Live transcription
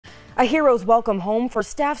A hero's welcome home for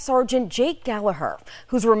Staff Sergeant Jake Galliher,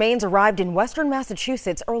 whose remains arrived in western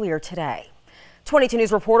Massachusetts earlier today. 22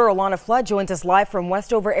 News reporter Alana Flood joins us live from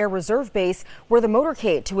Westover Air Reserve Base, where the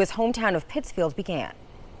motorcade to his hometown of Pittsfield began.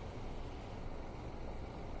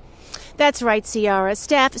 That's right, Ciara.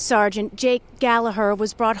 Staff Sergeant Jake Galliher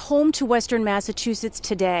was brought home to western Massachusetts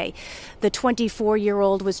today. The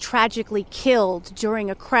 24-year-old was tragically killed during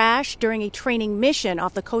a crash during a training mission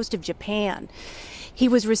off the coast of Japan. He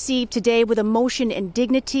was received today with emotion and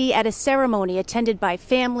dignity at a ceremony attended by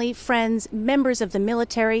family, friends, members of the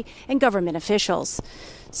military, and government officials.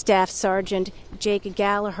 Staff Sergeant Jake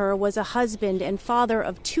Galliher was a husband and father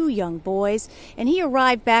of 2 young boys, and he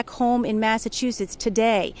arrived back home in Massachusetts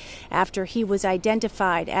today after he was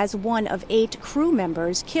identified as one of 8 crew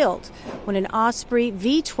members killed when an Osprey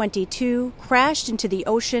V-22 crashed into the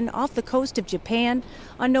ocean off the coast of Japan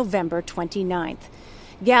on November 29th.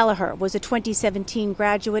 Galliher was a 2017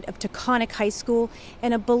 graduate of Taconic High School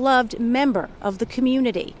and a beloved member of the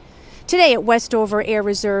community. Today at Westover Air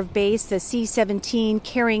Reserve Base, the C-17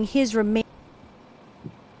 carrying his remains.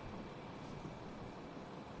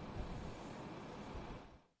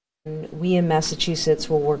 We in Massachusetts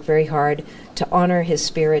will work very hard to honor his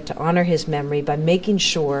spirit, to honor his memory by making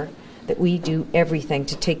sure that we do everything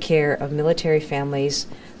to take care of military families,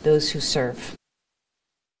 those who serve.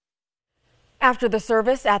 After the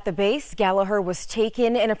service at the base, Galliher was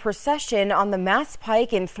taken in a procession on the Mass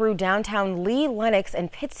Pike and through downtown Lee, Lenox,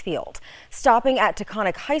 and Pittsfield, stopping at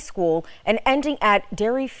Taconic High School and ending at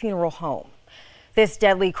Derry Funeral Home. This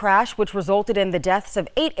deadly crash, which resulted in the deaths of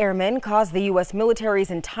 8 airmen, caused the U.S.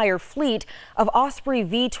 military's entire fleet of Osprey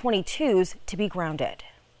V-22s to be grounded.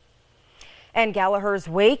 And Galliher's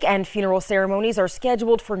wake and funeral ceremonies are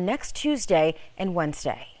scheduled for next Tuesday and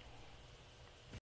Wednesday.